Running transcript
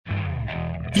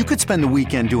You could spend the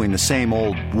weekend doing the same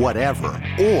old whatever,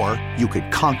 or you could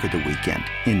conquer the weekend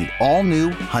in the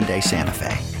all-new Hyundai Santa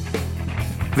Fe.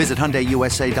 Visit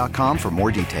HyundaiUSA.com for more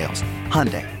details.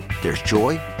 Hyundai, there's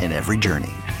joy in every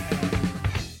journey.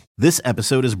 This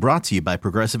episode is brought to you by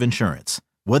Progressive Insurance.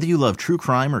 Whether you love true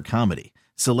crime or comedy,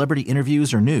 celebrity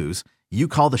interviews or news, you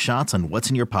call the shots on what's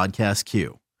in your podcast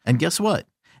queue. And guess what?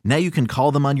 Now you can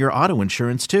call them on your auto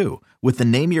insurance too with the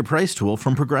Name Your Price tool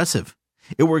from Progressive.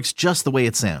 It works just the way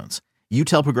it sounds. You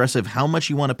tell Progressive how much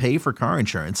you want to pay for car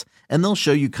insurance, and they'll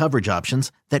show you coverage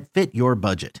options that fit your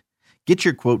budget. Get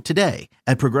your quote today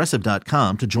at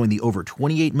Progressive.com to join the over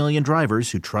 28 million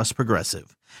drivers who trust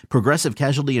Progressive. Progressive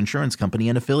Casualty Insurance Company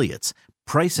and Affiliates.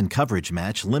 Price and coverage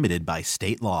match limited by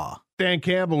state law. Dan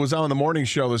Campbell was on the morning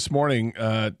show this morning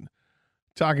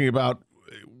talking about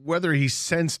whether he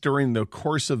sensed during the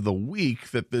course of the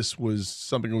week that this was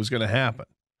something that was going to happen.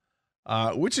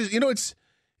 Which is,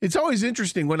 it's always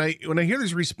interesting when I hear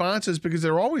these responses because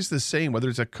they're always the same, whether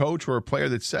it's a coach or a player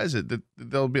that says it, that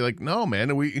they'll be like, no,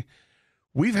 man,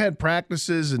 we've had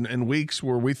practices and weeks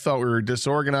where we thought we were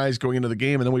disorganized going into the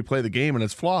game, and then we play the game and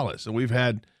it's flawless. And we've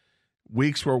had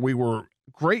weeks where we were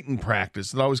great in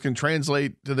practice that always can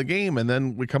translate to the game, and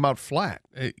then we come out flat.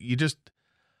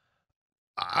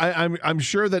 I'm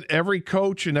sure that every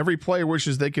coach and every player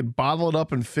wishes they could bottle it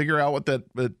up and figure out what that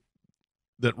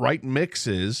right mix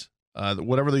is,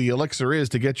 whatever the elixir is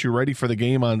to get you ready for the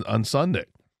game on Sunday,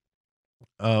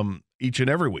 each and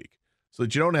every week, so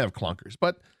that you don't have clunkers.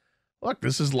 But look,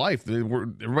 this is life.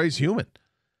 Everybody's human.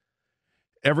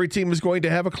 Every team is going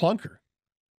to have a clunker,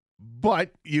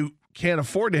 but you can't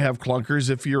afford to have clunkers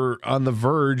if you're on the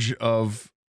verge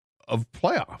of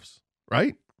playoffs,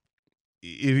 right?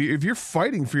 If you're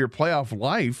fighting for your playoff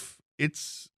life,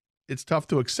 it's tough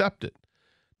to accept it.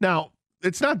 Now,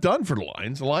 it's not done for the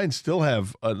Lions. The Lions still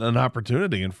have an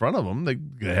opportunity in front of them. They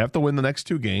have to win the next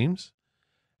two games,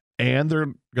 and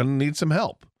they're going to need some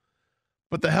help.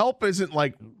 But the help isn't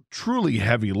like truly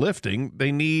heavy lifting.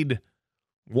 They need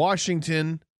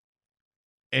Washington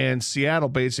and Seattle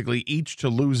basically each to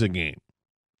lose a game.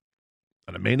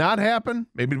 And it may not happen.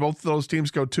 Maybe both of those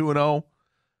teams go 2-0.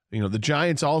 The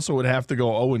Giants also would have to go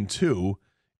 0-2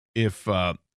 if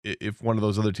one of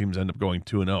those other teams end up going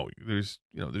 2-0.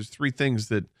 There's three things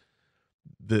that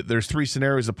there's three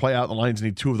scenarios that play out, and the Lions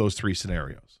need two of those three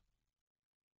scenarios.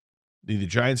 Need the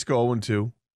Giants go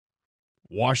 0-2,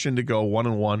 Washington go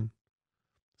 1-1,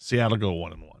 Seattle go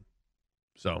 1-1.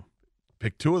 So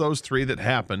pick two of those three that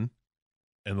happen,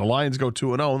 and the Lions go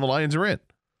 2-0, and the Lions are in.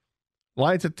 The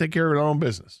Lions have to take care of their own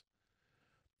business.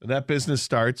 And that business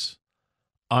starts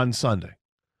on Sunday.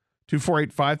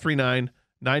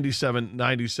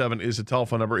 248-539-9797 is the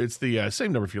telephone number. It's the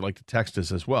same number if you'd like to text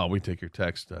us as well. We take your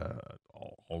text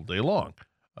all day long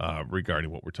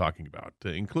regarding what we're talking about,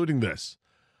 including this.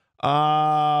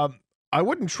 I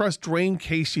wouldn't trust Dwayne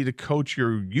Casey to coach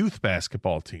your youth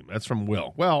basketball team. That's from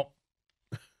Will. Well,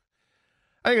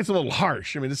 I think it's a little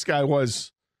harsh. I mean, this guy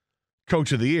was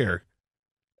coach of the year.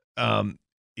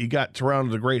 He got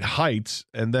Toronto to great heights,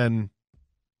 and then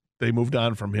they moved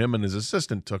on from him, and his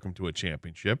assistant took him to a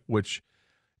championship, which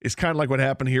is kind of like what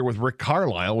happened here with Rick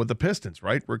Carlisle with the Pistons,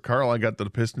 right? Rick Carlisle got the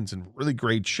Pistons in really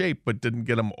great shape, but didn't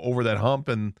get them over that hump,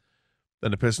 and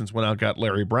then the Pistons went out, got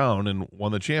Larry Brown, and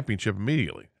won the championship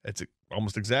immediately. That's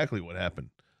almost exactly what happened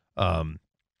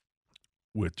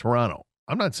with Toronto.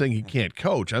 I'm not saying he can't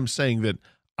coach. I'm saying that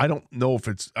I don't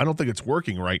think it's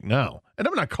working right now. And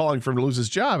I'm not calling for him to lose his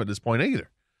job at this point either.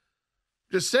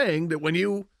 Just saying that when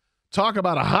you talk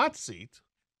about a hot seat,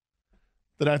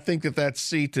 that I think that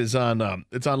seat is on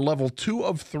it's on level 2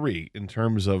 of 3 in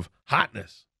terms of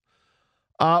hotness.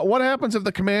 What happens if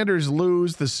the Commanders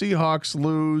lose, the Seahawks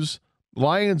lose,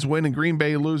 Lions win, and Green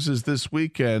Bay loses this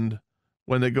weekend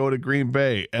when they go to Green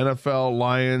Bay? NFL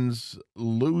Lions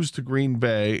lose to Green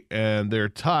Bay, and they're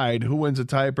tied. Who wins a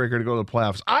tiebreaker to go to the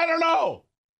playoffs? I don't know.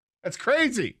 That's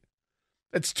crazy.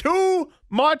 It's too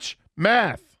much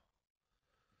math.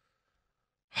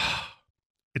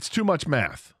 It's too much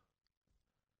math.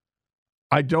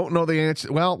 I don't know the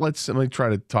answer. Well, let me try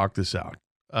to talk this out.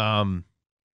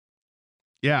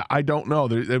 Yeah, I don't know.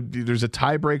 There's a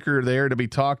tiebreaker there to be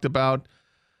talked about.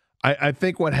 I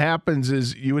think what happens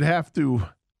is you would have to.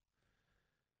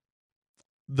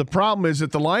 The problem is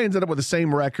that the Lions end up with the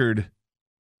same record.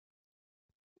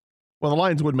 Well, the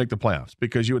Lions wouldn't make the playoffs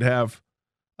because you would have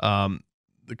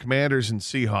the Commanders and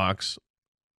Seahawks,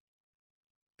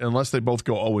 unless they both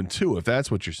go 0-2, if that's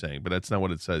what you're saying, but that's not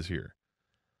what it says here.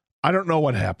 I don't know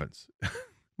what happens.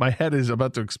 My head is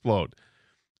about to explode.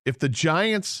 If the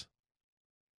Giants,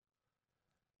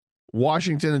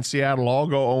 Washington, and Seattle all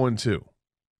go 0-2,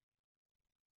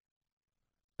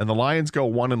 And the Lions go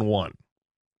 1-1,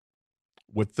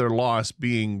 with their loss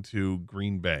being to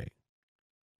Green Bay.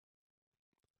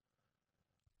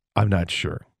 I'm not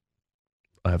sure.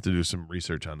 I have to do some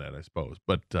research on that, I suppose.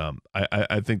 But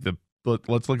I think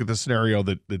let's look at the scenario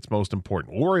that's most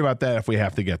important. We'll worry about that if we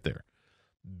have to get there.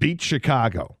 Beat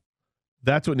Chicago.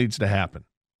 That's what needs to happen.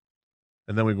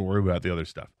 And then we can worry about the other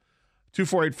stuff.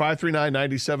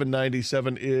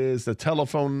 248-539-9797 is the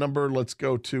telephone number. Let's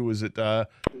go to, is it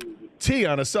T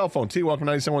on a cell phone? T, welcome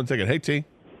to 97.1 Ticket. Hey, T.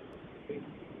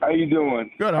 How you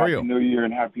doing? Good, how are you? Happy New Year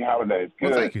and happy holidays.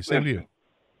 Good. Well, thank you. Same to you.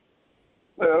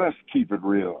 Well, let's keep it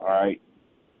real, all right?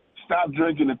 Stop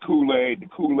drinking the Kool-Aid. The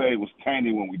Kool-Aid was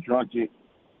tainted when we drank it.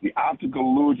 The optical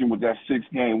illusion with that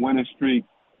 6-game winning streak.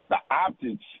 The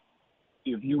optics,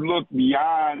 if you look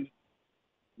beyond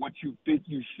what you think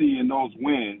you see in those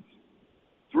wins,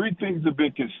 three things have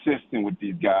been consistent with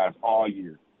these guys all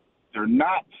year. They're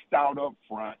not stout up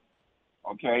front,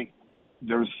 okay?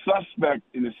 They're suspect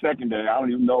in the secondary. I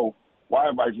don't even know why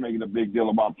everybody's making a big deal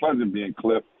about Pleasant being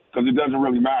clipped because it doesn't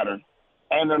really matter.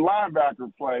 And their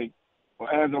linebacker play,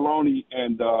 Anzalone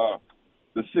and the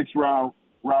 6th round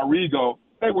Rodrigo,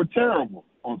 they were terrible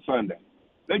on Sunday.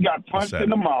 They got punched in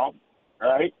the mouth,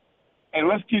 right? And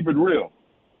let's keep it real.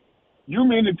 You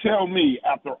mean to tell me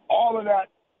after all of that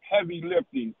heavy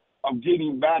lifting of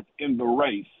getting back in the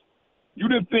race, you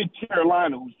didn't think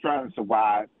Carolina was trying to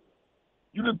survive?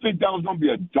 You didn't think that was going to be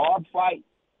a dogfight?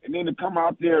 And then to come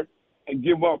out there and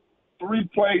give up 3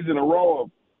 plays in a row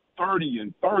of 30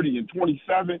 and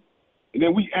 27, and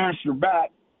then we answered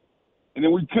back, and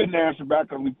then we couldn't answer back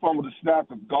because we fumbled the snap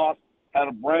because Goff had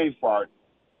a brain fart.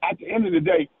 At the end of the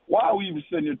day, why are we even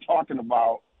sitting here talking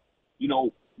about,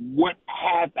 what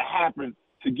had to happen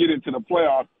to get into the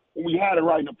playoffs when we had it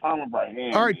right in the palm of our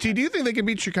hand? All right, T, do you think they can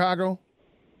beat Chicago?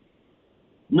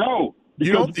 No.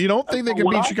 You don't think they can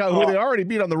beat Chicago, who they already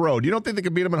beat on the road? You don't think they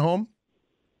can beat them at home?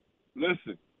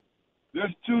 Listen,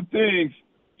 there's 2 things.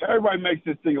 Everybody makes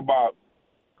this thing about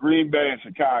Green Bay and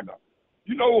Chicago.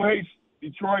 You know who hates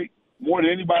Detroit more than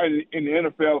anybody in the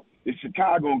NFL is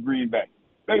Chicago and Green Bay.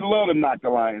 They love to knock the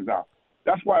Lions out.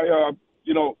 That's why,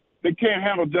 they can't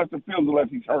handle Justin Fields unless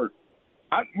he's hurt.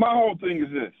 My whole thing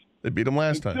is this. They beat them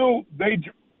last time. That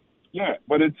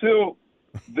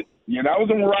was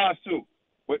a mirage too.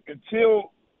 But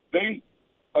until they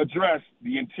address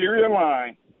the interior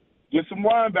line, get some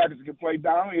linebackers that can play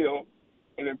downhill,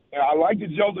 and I like the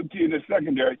Joseph kid in the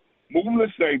secondary, move him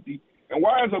to safety. And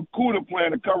why is Okudah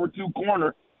playing a cover 2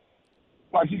 corner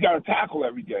like he's got to tackle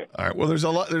every game? All right. Well, there's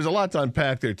a lot to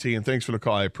unpack there, T, and thanks for the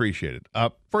call. I appreciate it.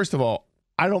 First of all,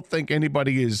 I don't think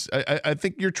anybody is – I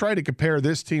think you're trying to compare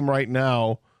this team right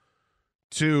now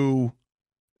to,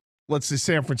 let's say,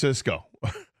 San Francisco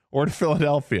or to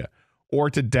Philadelphia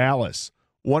or to Dallas,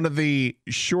 one of the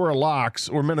sure locks,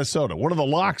 or Minnesota, one of the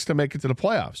locks to make it to the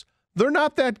playoffs. They're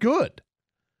not that good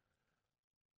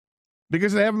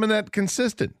because they haven't been that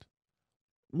consistent.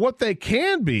 What they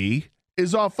can be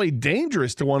is awfully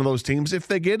dangerous to one of those teams if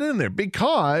they get in there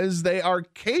because they are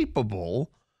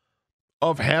capable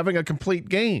of having a complete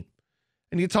game.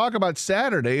 And you talk about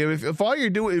Saturday, if all you're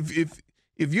doing,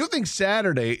 if you think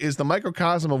Saturday is the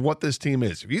microcosm of what this team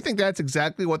is, if you think that's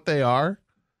exactly what they are,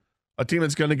 a team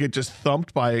that's going to get just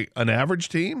thumped by an average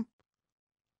team,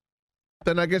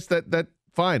 then I guess that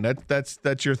fine.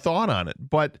 That's your thought on it.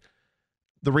 But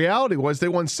the reality was they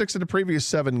won 6 of the previous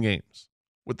 7 games,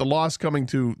 with the loss coming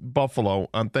to Buffalo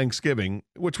on Thanksgiving,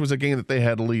 which was a game that they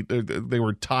had lead. They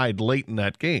were tied late in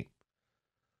that game.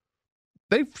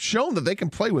 They've shown that they can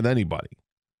play with anybody.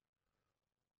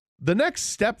 The next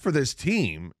step for this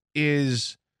team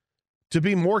is to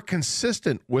be more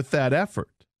consistent with that effort.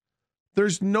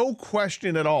 There's no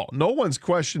question at all. No one's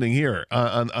questioning here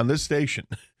on this station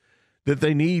that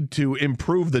they need to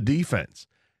improve the defense,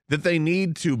 that they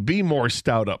need to be more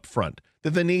stout up front,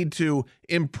 that they need to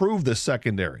improve the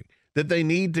secondary, that they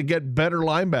need to get better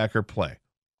linebacker play.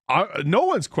 No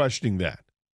one's questioning that.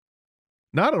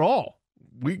 Not at all.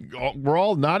 We're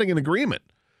all nodding in agreement.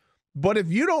 But if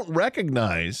you don't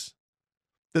recognize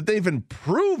that they've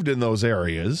improved in those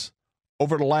areas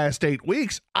over the last 8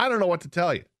 weeks, I don't know what to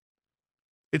tell you.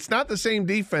 It's not the same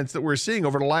defense that we're seeing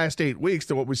over the last 8 weeks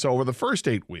to what we saw over the first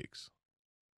 8 weeks.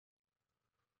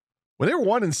 When they were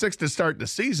 1-6 to start the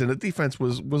season, the defense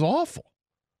was awful.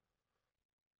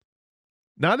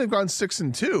 Now they've gone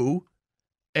 6-2,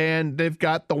 and they've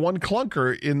got the one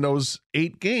clunker in those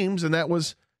 8 games, and that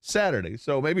was Saturday.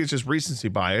 So maybe it's just recency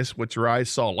bias. What your eyes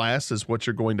saw last is what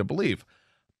you're going to believe.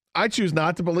 I choose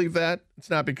not to believe that. It's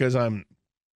not because I'm,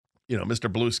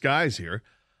 Mr. Blue Skies here.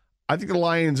 I think the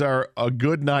Lions are a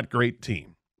good, not great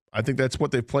team. I think that's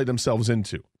what they've played themselves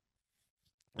into.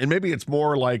 And maybe it's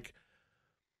more like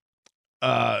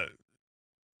they're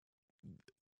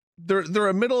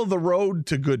a middle of the road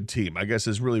to good team, I guess,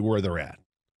 is really where they're at.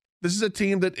 This is a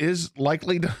team that is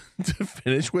likely to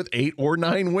finish with 8 or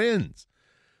 9 wins.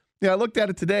 Yeah, I looked at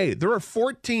it today. There are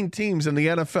 14 teams in the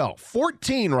NFL,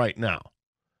 14 right now,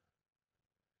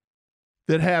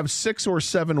 that have 6 or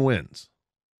 7 wins.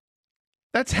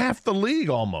 That's half the league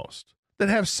almost, that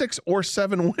have 6 or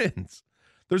 7 wins.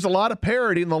 There's a lot of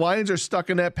parity, and the Lions are stuck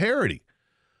in that parity.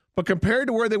 But compared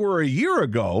to where they were a year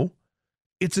ago,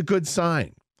 it's a good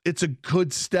sign. It's a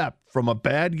good step from a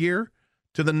bad year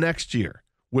to the next year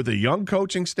with a young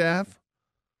coaching staff,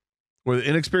 with an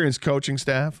inexperienced coaching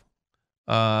staff,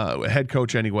 head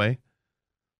coach anyway,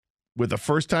 with a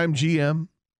first-time GM,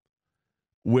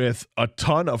 with a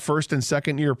ton of first and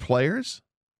second-year players.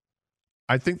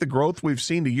 I think the growth we've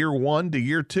seen to year 1 to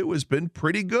year 2 has been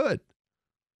pretty good.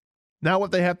 Now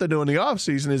what they have to do in the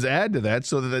offseason is add to that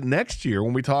so that next year,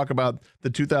 when we talk about the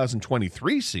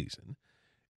 2023 season,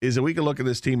 is that we can look at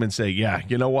this team and say, yeah,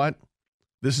 you know what?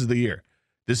 This is the year.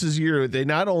 This is the year they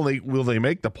not only will they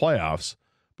make the playoffs,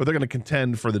 but they're going to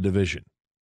contend for the division.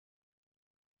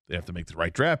 They have to make the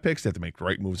right draft picks. They have to make the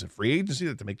right moves in free agency. They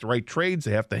have to make the right trades.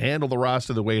 They have to handle the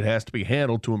roster the way it has to be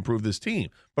handled to improve this team.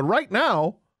 But right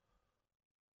now,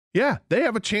 yeah, they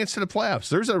have a chance to the playoffs.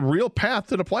 There's a real path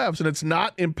to the playoffs, and it's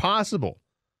not impossible.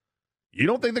 You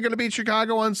don't think they're going to beat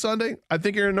Chicago on Sunday? I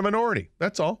think you're in the minority.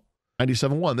 That's all.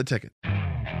 97.1, The Ticket.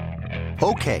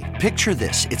 Okay, picture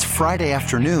this. It's Friday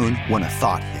afternoon when a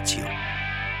thought hits you.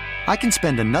 I can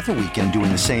spend another weekend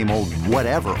doing the same old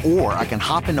whatever, or I can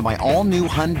hop into my all-new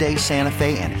Hyundai Santa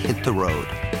Fe and hit the road.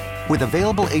 With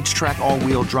available H-Track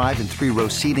all-wheel drive and 3-row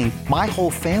seating, my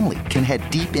whole family can head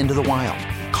deep into the wild.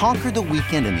 Conquer the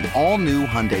weekend in the all-new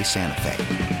Hyundai Santa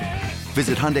Fe.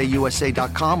 Visit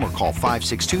HyundaiUSA.com or call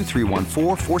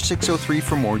 562-314-4603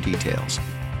 for more details.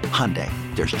 Hyundai,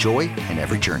 there's joy in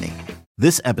every journey.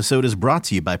 This episode is brought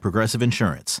to you by Progressive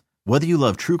Insurance. Whether you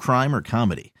love true crime or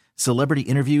comedy, celebrity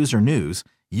interviews or news,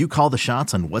 you call the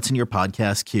shots on what's in your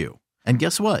podcast queue. And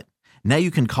guess what? Now you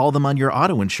can call them on your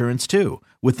auto insurance too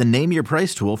with the Name Your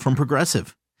Price tool from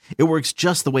Progressive. It works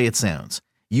just the way it sounds.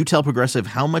 You tell Progressive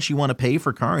how much you want to pay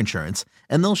for car insurance,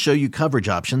 and they'll show you coverage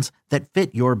options that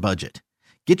fit your budget.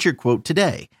 Get your quote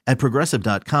today at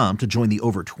Progressive.com to join the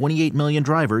over 28 million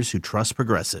drivers who trust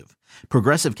Progressive.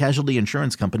 Progressive Casualty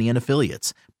Insurance Company and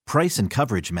Affiliates. Price and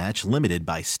coverage match limited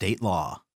by state law.